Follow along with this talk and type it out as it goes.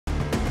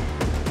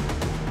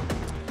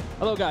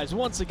Hello guys,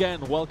 once again,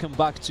 welcome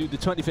back to the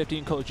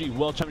 2015 Call of Duty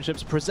World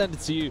Championships presented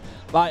to you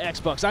by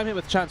Xbox. I'm here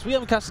with Chance. We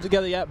haven't casted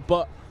together yet,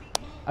 but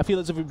I feel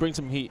as if we bring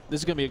some heat.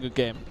 This is going to be a good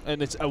game,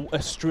 and it's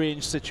a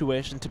strange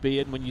situation to be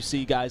in when you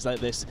see guys like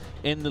this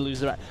in the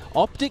loser.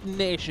 Optic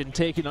Nation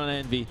taking on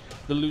EnVy.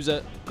 The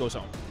loser goes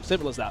home.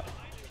 Simple as that.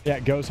 Yeah,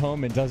 it goes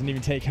home and doesn't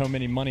even take home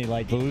any money.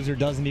 Like, the loser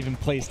doesn't even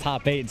place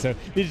top 8. So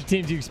these are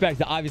teams you expect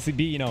to obviously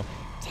be, you know,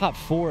 top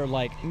 4,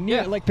 like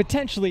near, like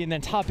potentially, and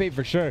then top 8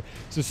 for sure.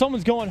 So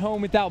someone's going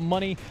home without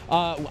money.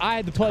 I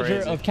had the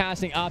pleasure of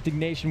casting Optic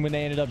Nation when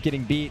they ended up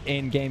getting beat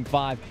in Game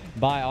 5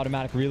 by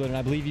Automatic Reload, and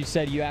I believe you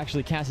said you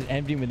actually casted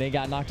EnVy when they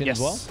got knocked in as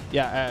well.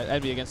 Yeah,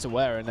 EnVy against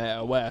Aware, and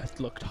Aware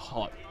looked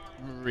hot,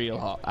 real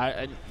hot.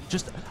 I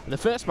just the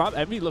first map,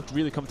 EnVy looked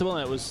really comfortable,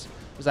 and it was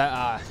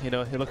like, you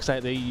know, it looks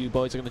like the EU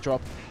boys are going to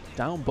drop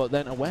down, but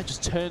then Aware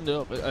just turned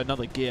up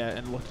another gear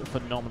and looked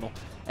phenomenal.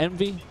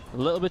 EnVy, a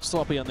little bit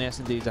sloppy on the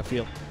S&Ds, I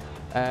feel.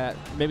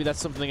 Maybe that's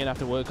something they're going to have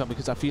to work on,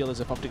 because I feel as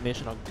if Optic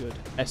Nation are a good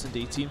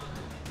S&D team.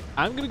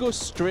 I'm going to go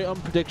straight on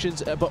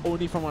predictions, but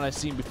only from what I've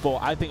seen before.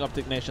 I think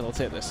Optic Nation will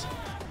take this.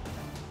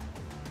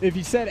 If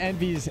you said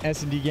EnVy's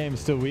S&D game is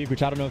still weak,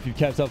 which I don't know if you've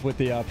kept up with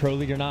the Pro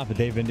League or not, but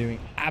they've been doing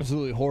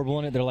absolutely horrible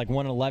in it. They're like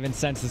 1-11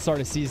 since the start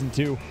of Season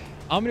 2.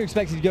 I'm going to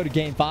expect it to go to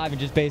Game 5, and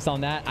just based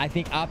on that, I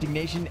think Optic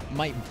Nation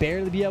might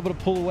barely be able to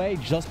pull away,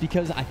 just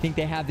because I think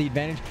they have the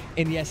advantage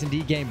in the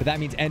S&D game. But that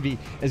means EnVy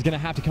is going to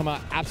have to come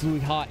out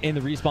absolutely hot in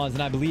the respawns,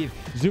 and I believe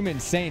Zuma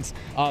and Saints,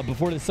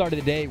 before the start of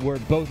the day, were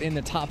both in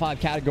the top 5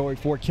 category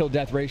for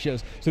kill-death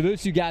ratios. So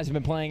those two guys have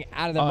been playing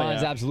out of their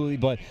minds, absolutely,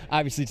 but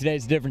obviously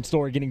today's a different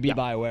story, getting beat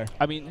by Aware.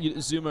 I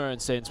mean, Zuma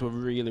and Saints were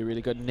really,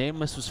 really good.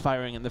 Nameless was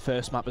firing in the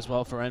first map as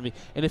well for EnVy,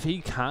 and if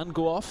he can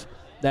go off,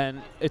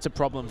 then it's a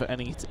problem for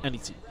any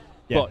team.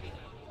 Yeah. But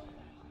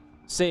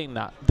saying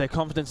that, their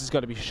confidence has got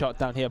to be shot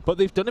down here. But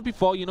they've done it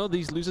before, you know,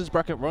 these losers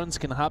bracket runs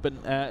can happen.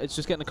 It's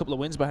just getting a couple of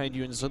wins behind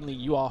you, and suddenly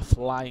you are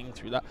flying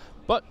through that.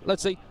 But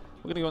let's see.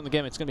 We're going to go in the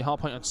game. It's going to be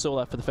hardpoint on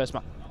Solar for the first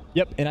map.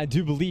 Yep, and I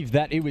do believe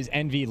that it was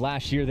EnVy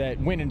last year that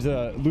went into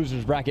the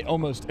losers bracket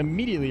almost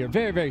immediately, or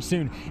very, very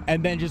soon,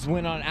 and then just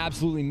went on an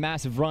absolutely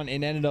massive run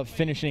and ended up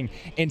finishing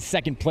in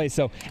 2nd place.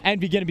 So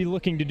EnVy going to be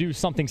looking to do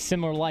something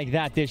similar like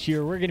that this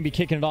year. We're going to be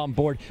kicking it on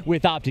board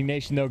with Optic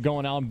Nation, though,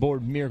 going on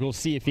board Miracle,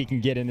 see if he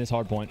can get in this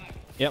hard point.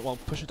 Yeah, well,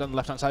 push it down the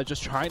left-hand side,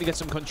 just trying to get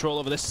some control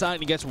over this side,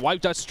 and he gets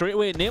wiped out straight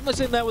away.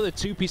 Nameless in there with a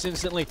 2-piece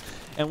instantly.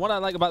 And what I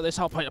like about this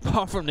hardpoint,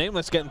 apart from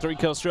Nameless getting 3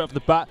 kills straight off the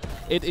bat,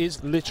 it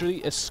is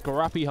literally a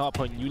scrappy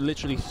hardpoint. You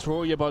literally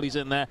throw your bodies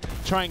in there,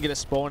 try and get a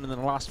spawn in the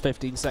last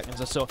 15 seconds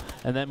or so,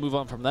 and then move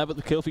on from there. But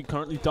the kill feed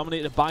currently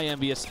dominated by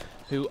EnVyUs,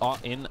 who are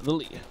in the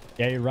lead.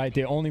 Yeah, you're right.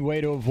 The only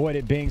way to avoid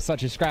it being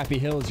such a scrappy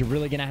hill is you're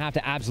really going to have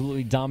to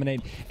absolutely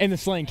dominate in the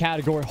slaying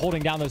category.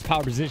 Holding down those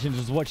power positions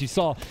is what you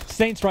saw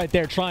Saints right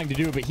there trying to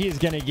do, but he is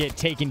going to get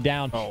taken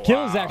down.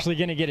 Kill is actually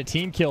going to get a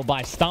team kill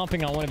by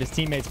stomping on one of his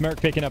teammates. Merc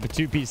picking up a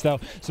 2-piece, though.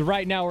 So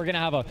right now we're going to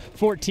have a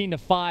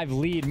 14-5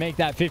 lead. Make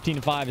that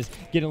 15-5 is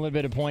getting a little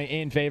bit of point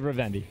in favor of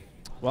EnVy.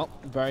 Well,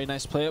 very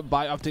nice play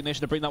by Optic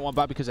Nation to bring that one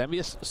back, because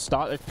EnVy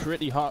started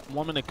pretty hot.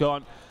 1 minute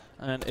gone.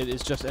 And it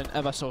is just an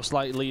ever so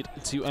slight lead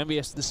to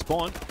EnVy. The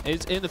spawn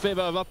is in the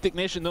favor of Optic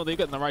Nation, though. They've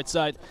got on the right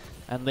side,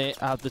 and they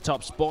have the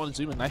top spawn.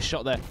 Zuma, nice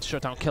shot there to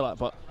shut down Killer,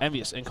 but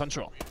EnVy in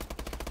control.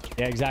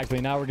 Yeah, exactly.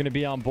 Now we're going to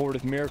be on board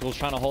with Miracles,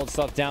 trying to hold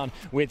stuff down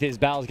with his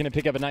battles. Going to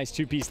pick up a nice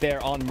 2-piece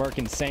there on Merc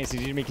and Saints. He's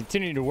going to be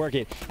continuing to work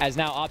it, as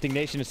now Optic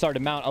Nation has started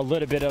to mount a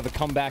little bit of a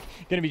comeback.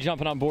 Going to be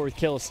jumping on board with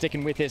Kill,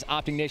 sticking with his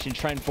Optic Nation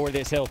trend for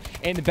this hill.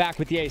 In the back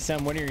with the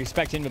ASM, when you're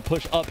expecting him to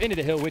push up into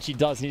the hill, which he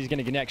does, and he's going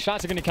to connect.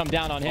 Shots are going to come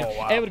down on him.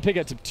 Able to pick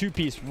up a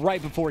 2-piece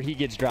right before he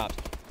gets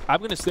dropped. I'm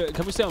going to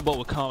can we stay on board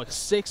with Karma?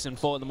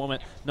 6-4 at the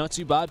moment. Not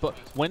too bad, but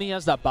when he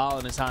has that ball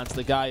in his hands,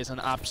 the guy is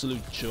an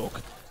absolute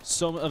joke.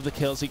 Some of the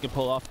kills he can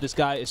pull off. This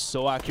guy is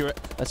so accurate.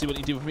 Let's see what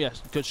he can do from here.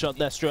 Good shot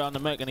there, straight on the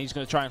Merc, and he's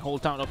going to try and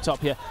hold down up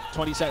top here.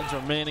 20 seconds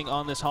remaining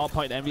on this hard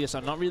point. EnVy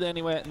are not really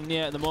anywhere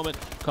near at the moment.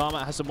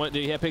 Karma has some work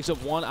to do here. Picks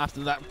up one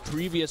after that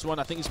previous one.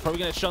 I think he's probably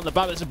going to shut on the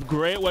back. It's a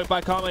great work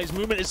by Karma. His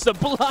movement is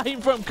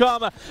sublime from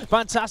Karma.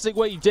 Fantastic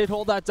way. He did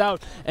hold that down,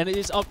 and it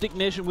is Optic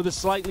Nation with a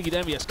slight lead.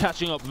 EnVy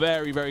catching up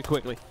very, very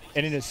quickly.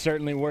 And it is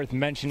certainly worth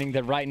mentioning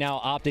that right now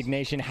Optic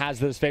Nation has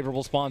those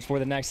favorable spawns for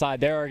the next side.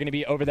 They are going to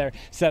be over there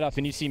set up,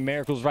 and you see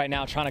Miracles right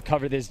now trying to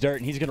cover this dirt,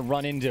 and he's going to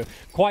run into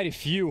quite a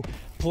few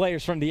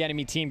players from the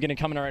enemy team. Going to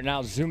come in right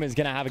now. Zuma is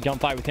going to have a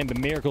gunfight with him, but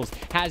Miracles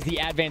has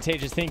the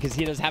advantageous thing because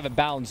he does have a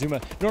bow, and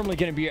Zuma normally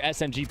going to be your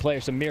SMG player,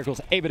 so Miracles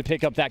able to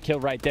pick up that kill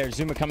right there.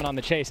 Zuma coming on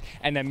the chase,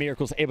 and then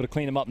Miracles able to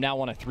clean him up now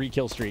on a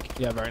 3-kill streak.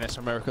 Yeah, very nice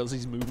from Miracles.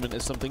 His movement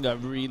is something I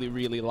really,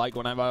 really like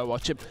whenever I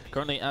watch him.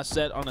 Currently, as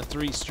said, on a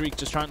 3 streak,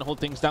 just trying to hold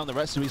things down. The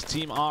rest of his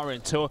team are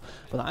in tow,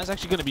 but that is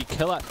actually going to be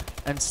Killer.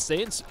 And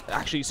Saints,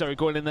 actually, sorry,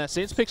 going in there.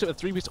 Saints picks up a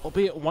 3-piece,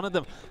 albeit one of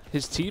them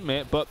his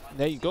teammate, but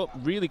there you go.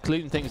 Really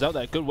cleaning things out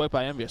there. Good work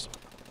by EnVy.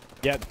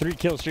 Yeah,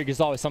 3-kill streak is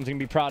always something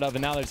to be proud of,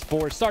 and now there's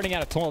 4, starting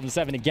out at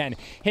 12-7 again.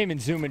 Him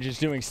and Zuma just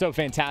doing so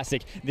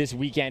fantastic this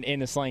weekend in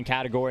the slaying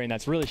category, and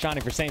that's really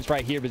shining for Saints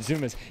right here, but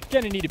Zuma's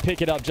going to need to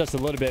pick it up just a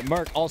little bit.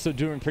 Merc also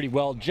doing pretty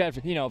well. Jeff,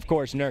 you know, of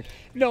course, Nurk,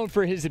 known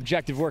for his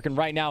objective work, and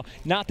right now,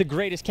 not the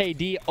greatest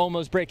KD,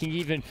 almost breaking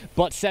even,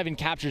 but 7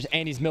 captures,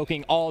 and he's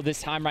milking all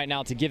this time right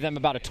now to give them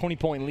about a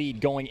 20-point lead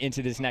going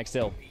into this next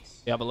hill.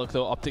 Yeah, but look,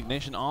 though, Optic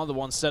Nation are the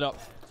ones set up.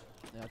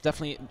 Yeah,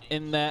 definitely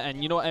in there,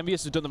 and you know what, EnVy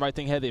has done the right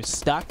thing here. They've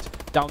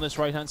stacked down this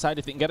right-hand side.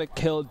 If they can get a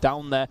kill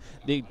down there,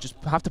 they just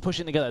have to push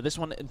it together. This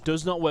one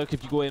does not work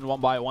if you go in one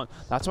by one.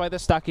 That's why they're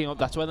stacking up.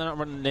 That's why they're not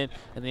running in,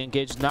 and the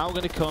engage now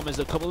going to come as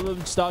a couple of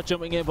them start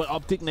jumping in, but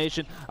Optic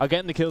Nation are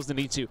getting the kills they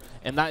need to,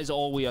 and that is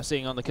all we are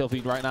seeing on the kill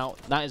feed right now.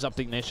 That is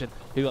Optic Nation,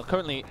 who are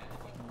currently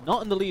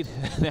not in the lead.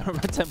 They're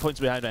about 10 points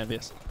behind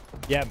EnVy.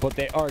 Yeah, but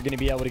they are going to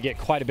be able to get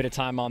quite a bit of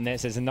time on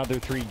this as another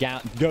 3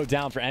 go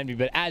down for EnVy.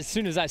 But as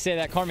soon as I say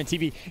that, Carmen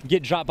TV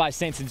get dropped by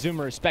Saints and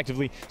Zuma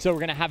respectively. So we're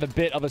going to have a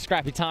bit of a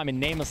scrappy time, and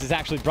Nameless has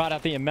actually brought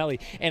out the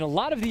EnVy. And a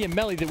lot of the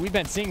EnVy that we've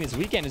been seeing this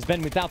weekend has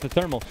been without the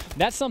thermal.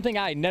 That's something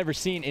I had never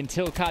seen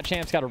until COD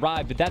Champs got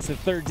arrived, but that's the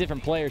 3rd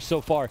different player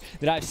so far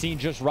that I've seen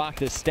just rock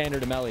this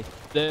standard EnVy.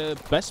 The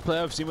best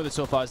player I've seen with it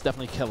so far is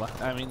definitely Killer.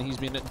 I mean, he's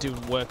been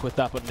doing work with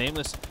that, but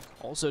Nameless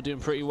also doing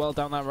pretty well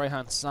down that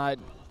right-hand side.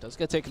 Does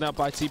get taken out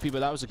by TP, but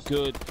that was a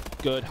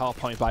good hard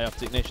point by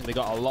Optic Nation. They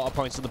got a lot of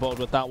points on the board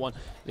with that one.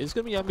 It's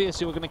going to be EnVy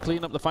who are going to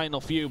clean up the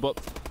final few, but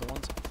the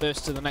ones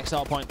first to the next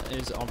hard point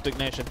is Optic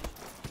Nation.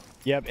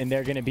 Yep, and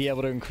they're going to be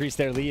able to increase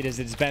their lead as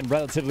it's been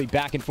relatively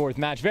back and forth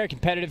match. Very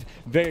competitive,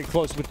 very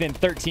close, within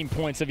 13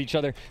 points of each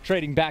other,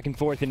 trading back and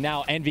forth. And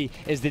now EnVy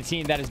is the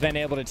team that has been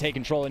able to take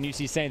control, and you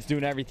see Saints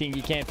doing everything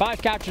he can.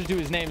 5 captures to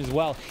his name as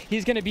well.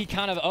 He's going to be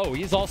kind of,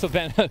 he's also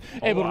been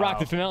able to rock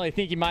the Family. I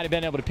think he might have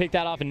been able to pick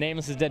that off in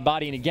Nameless's dead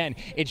body. And again,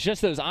 it's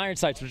just those iron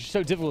sights, which are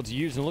so difficult to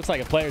use, and it looks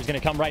like a player is going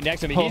to come right next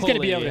to him. He's going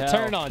to be able to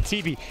turn on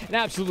TP and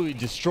absolutely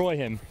destroy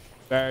him.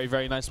 Very,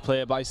 very nice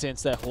player by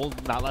Saints there,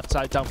 holding that left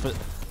side down for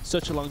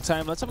such a long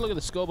time. Let's have a look at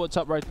the scoreboard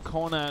top right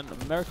corner,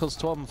 and Miracle's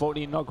 12 and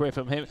 14, not great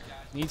from him.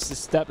 Needs to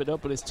step it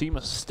up, but his team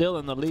is still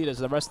in the lead as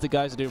the rest of the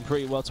guys are doing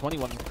pretty well.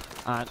 21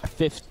 and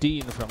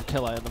 15 from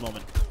Killer at the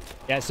moment.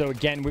 Yeah, so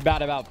again, we've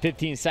got about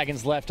 15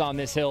 seconds left on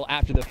this hill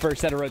after the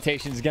first set of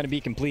rotations is going to be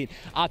complete.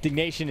 Optic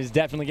Nation is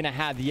definitely going to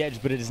have the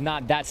edge, but it is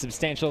not that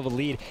substantial of a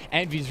lead.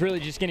 EnVy's really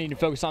just going to need to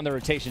focus on their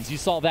rotations. You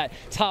saw that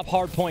top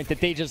hard point that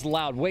they just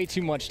allowed way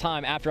too much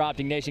time after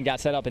Optic Nation got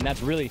set up, and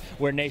that's really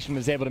where Nation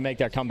was able to make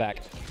their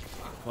comeback.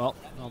 Well,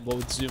 on board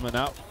with Zuma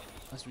now,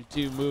 as we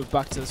do move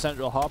back to the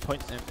central hard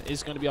point, and it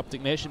is going to be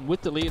Optic Nation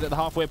with the lead at the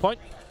halfway point.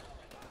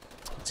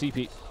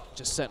 TP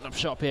just setting up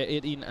shop here,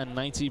 18 and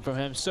 19 from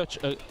him. Such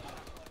a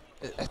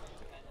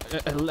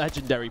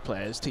legendary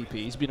player is TP.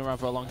 He's been around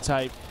for a long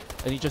time,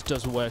 and he just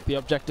does work. The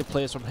objective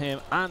plays from him,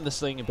 and the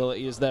slaying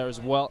ability is there as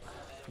well.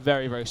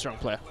 Very, very strong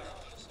player.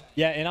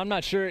 Yeah, and I'm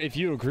not sure if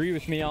you agree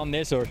with me on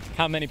this or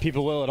how many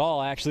people will at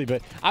all, actually,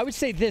 but I would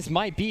say this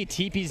might be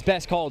TP's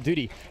best Call of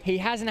Duty. He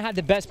hasn't had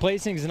the best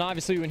placings, and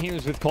obviously when he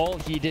was with Cole,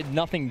 he did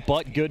nothing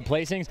but good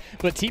placings,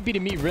 but TP to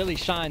me really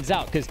shines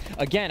out because,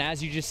 again,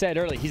 as you just said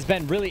earlier, he's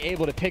been really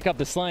able to pick up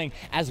the slaying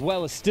as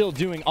well as still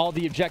doing all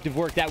the objective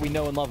work that we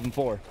know and love him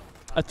for.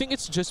 I think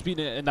it's just been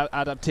an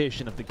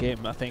adaptation of the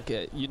game. I think,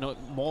 you know,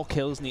 more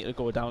kills need to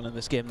go down in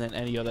this game than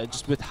any other,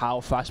 just with how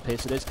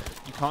fast-paced it is.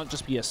 You can't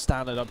just be a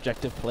standard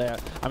objective player.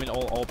 I mean,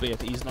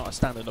 albeit he's not a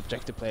standard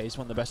objective player. He's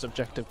one of the best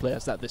objective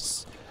players that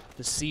this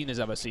scene has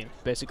ever seen,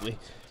 basically.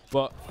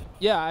 But,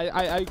 yeah,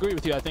 I agree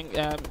with you. I think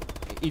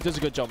he does a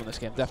good job in this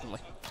game,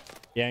 definitely.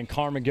 Yeah, and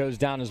Karma goes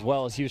down as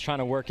well as he was trying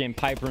to work in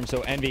pipe room. So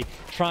EnVy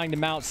trying to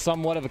mount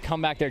somewhat of a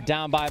comeback. They're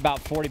down by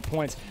about 40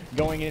 points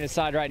going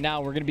inside right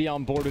now. We're going to be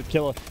on board with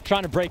Killa.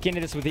 Trying to break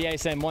into this with the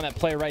ASM1. That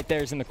player right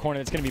there is in the corner.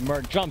 That's going to be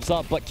Merc. Jumps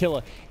up, but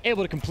Killa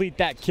able to complete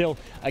that kill.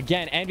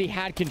 Again, EnVy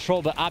had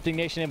control, but Optic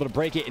Nation able to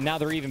break it, and now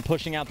they're even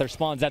pushing out their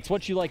spawns. That's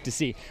what you like to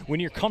see. When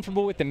you're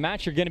comfortable with the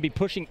match, you're going to be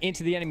pushing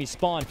into the enemy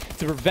spawn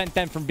to prevent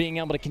them from being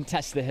able to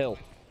contest the hill.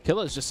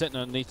 Killer's just sitting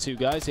underneath 2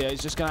 guys here.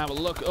 He's just going to have a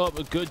look up,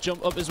 a good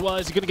jump up as well.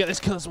 Is he going to get this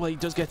kill as well? He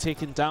does get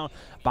taken down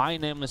by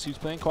Nameless, who's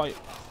playing quite...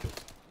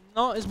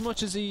 not as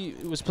much as he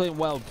was playing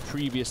well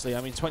previously.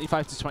 I mean,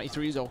 25 to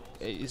 23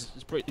 is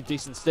pretty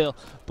decent still.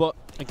 But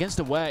against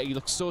the Ware, he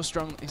looks so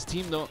strong. His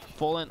team, though,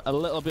 falling a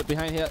little bit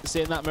behind here.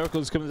 Saying that,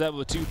 Miracle's coming there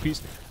with a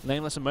 2-piece.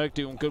 Nameless and Merc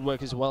doing good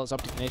work as well as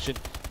Optic Nation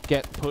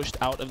get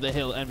pushed out of the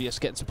hill. EnVy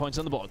getting some points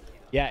on the board.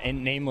 Yeah,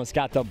 and Nameless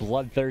got the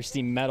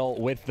bloodthirsty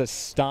medal with the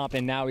stomp,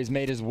 and now he's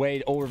made his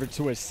way over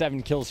to a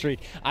 7-kill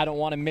streak. I don't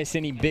want to miss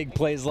any big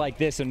plays like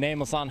this, so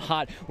Nameless on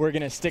hot. We're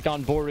going to stick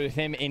on board with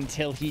him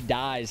until he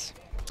dies.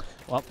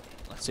 Well,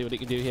 let's see what he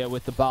can do here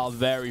with the ball.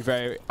 Very,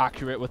 very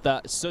accurate with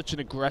that. Such an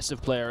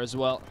aggressive player as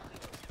well,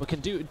 but can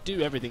do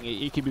everything.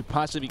 He can be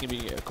passive, he can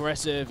be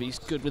aggressive, he's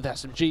good with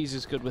SMGs,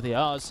 he's good with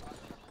ARs.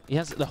 He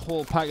has the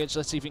whole package.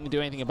 Let's see if he can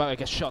do anything about it.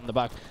 Gets shot in the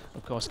back.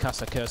 Of course,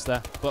 cast a curse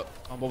there. But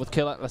on board with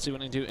Killer. Let's see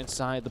what he can do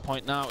inside the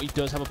point now. He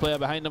does have a player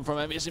behind him from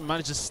EnVy. He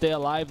manages to stay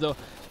alive, though.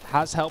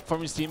 has help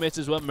from his teammates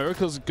as well.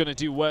 Miracle's going to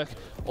do work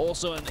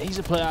also, and he's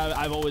a player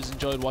I've always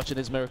enjoyed watching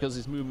his Miracles,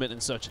 his movement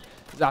and such.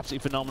 It's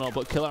absolutely phenomenal,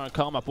 but Killer and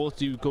Karma both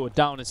do go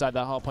down inside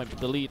that hard point, but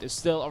the lead is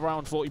still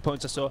around 40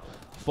 points or so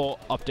for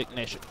Optic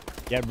Nation.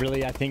 Yeah,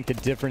 really, I think the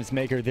difference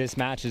maker this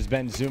match has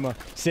been Zuma,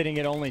 sitting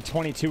at only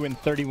 22 and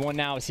 31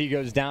 now as he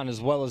goes down,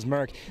 as well as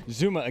Merc.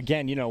 Zuma,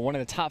 again, you know, one of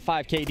the top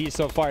 5 KDs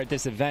so far at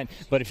this event,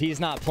 but if he's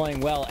not playing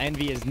well,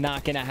 EnVy is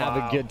not going to have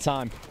a good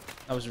time.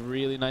 That was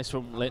really nice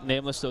from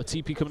Nameless, though.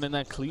 TP coming in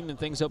there, cleaning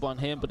things up on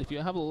him, but if you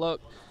have a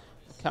look,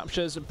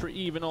 captures are pretty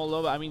even all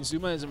over. I mean,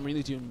 Zuma isn't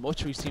really doing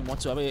much for his team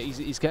whatsoever.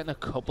 He's getting a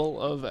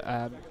couple of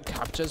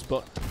captures,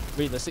 but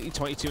realistically,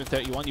 22 and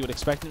 31, you would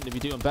expect him to be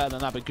doing better than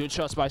that. But good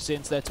shots by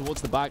Saints there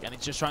towards the back, and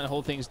he's just trying to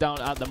hold things down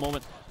at the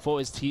moment for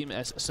his team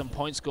as some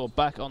points go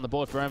back on the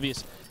board for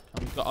EnVy.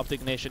 And we've got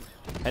Optic Nation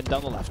heading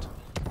down the left.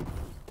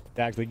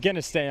 Exactly. Going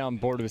to stay on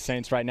board with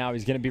Saints right now.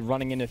 He's going to be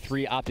running into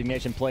 3 Optic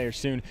Nation players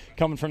soon,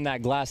 coming from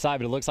that glass side,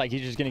 but it looks like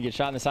he's just going to get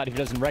shot in the side if he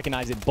doesn't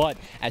recognize it. But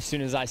as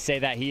soon as I say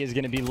that, he is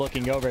going to be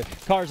looking over.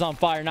 Car's on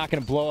fire, not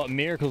going to blow up.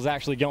 Miracle's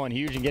actually going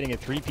huge and getting a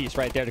 3-piece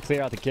right there to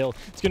clear out the kill.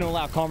 It's going to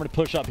allow Karma to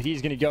push up.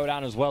 He's going to go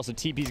down as well, so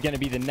TP's going to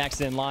be the next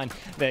in line.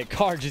 The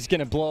car just going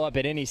to blow up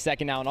at any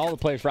second now, and all the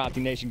players for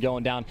Optic Nation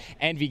going down.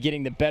 EnVy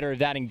getting the better of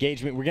that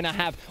engagement. We're going to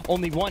have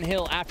only 1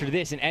 hill after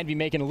this, and EnVy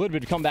making a little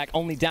bit of comeback,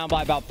 only down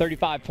by about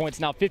 35 points.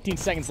 Now 15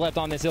 seconds left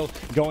on this hill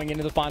going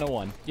into the final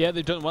one. Yeah,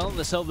 they've done well on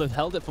this hill. They've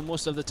held it for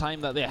most of the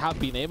time that they have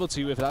been able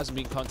to if it hasn't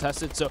been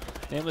contested. So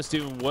Nameless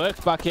doing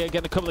work back here,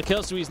 getting a couple of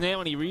kills to his name,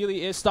 and he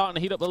really is starting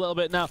to heat up a little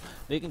bit now.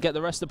 They can get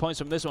the rest of the points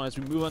from this one as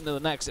we move on to the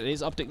next. It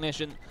is Optic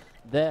Nation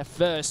there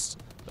first.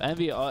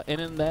 EnVy are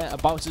in there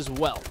about as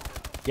well.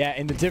 Yeah,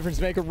 and the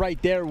difference maker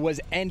right there was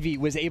EnVy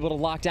was able to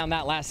lock down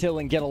that last hill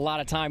and get a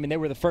lot of time, and they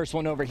were the first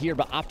one over here,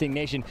 but Optic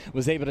Nation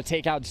was able to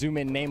take out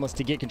Zuma and Nameless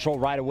to get control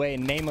right away,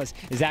 and Nameless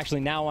is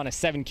actually now on a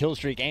 7-kill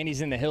streak, and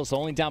he's in the hill, so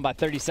only down by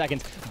 30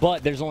 seconds,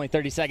 but there's only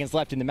 30 seconds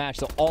left in the match,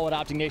 so all that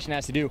Optic Nation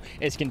has to do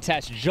is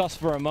contest just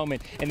for a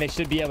moment, and they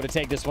should be able to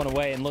take this one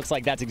away, and looks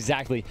like that's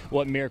exactly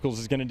what Miracles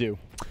is going to do.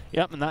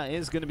 Yep, and that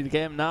is going to be the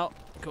game now.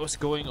 Of course,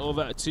 going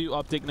over to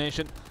Optic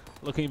Nation.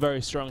 Looking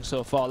very strong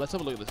so far. Let's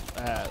have a look at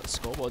the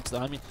scoreboards though.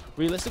 I mean,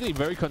 realistically,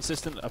 very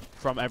consistent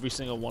from every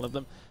single one of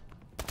them.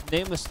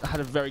 Nameless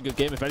had a very good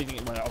game. If anything,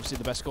 it was obviously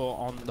the best score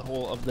on the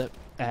whole of the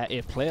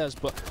 8 players,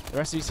 but the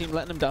rest of his team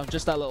letting him down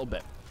just that little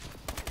bit.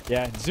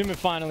 Yeah, Zuma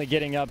finally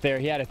getting up there.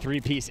 He had a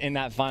 3-piece in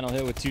that final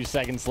hill with 2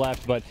 seconds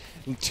left, but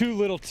too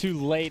little too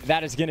late.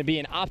 That is going to be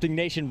an Optic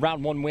Nation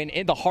round 1 win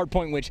in the hard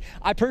point, which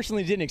I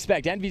personally didn't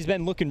expect. EnVy's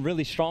been looking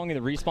really strong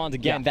in the respawns.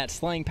 Again, that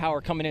slaying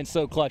power coming in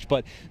so clutch,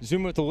 but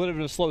Zuma with a little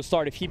bit of a slow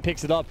start. If he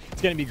picks it up,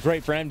 it's going to be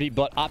great for EnVy,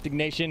 but Optic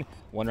Nation,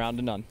 1 round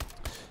to none.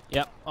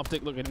 Yep,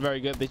 Optic looking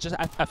very good. They just,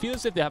 I feel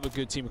as if they have a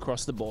good team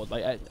across the board.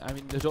 Like, I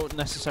mean, they don't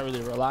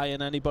necessarily rely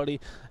on anybody.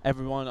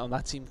 Everyone on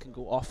that team can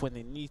go off when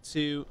they need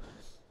to.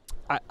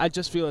 I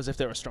just feel as if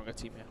they're a stronger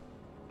team here.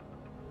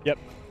 Yep.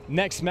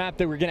 Next map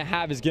that we're going to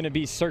have is going to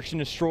be Search and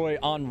Destroy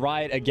on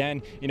Riot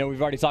again. You know, we've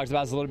already talked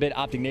about this a little bit.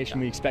 Optic Nation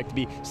we expect to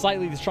be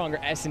slightly the stronger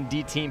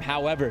S&D team.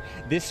 However,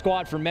 this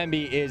squad from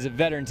EnVy is a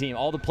veteran team.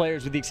 All the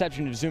players, with the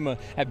exception of Zuma,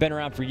 have been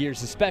around for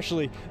years,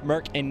 especially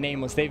Merc and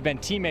Nameless. They've been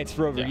teammates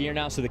for over a year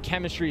now, so the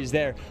chemistry is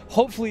there.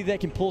 Hopefully they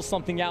can pull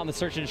something out in the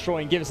Search and Destroy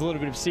and give us a little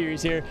bit of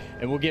series here,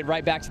 and we'll get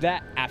right back to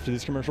that after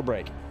this commercial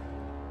break.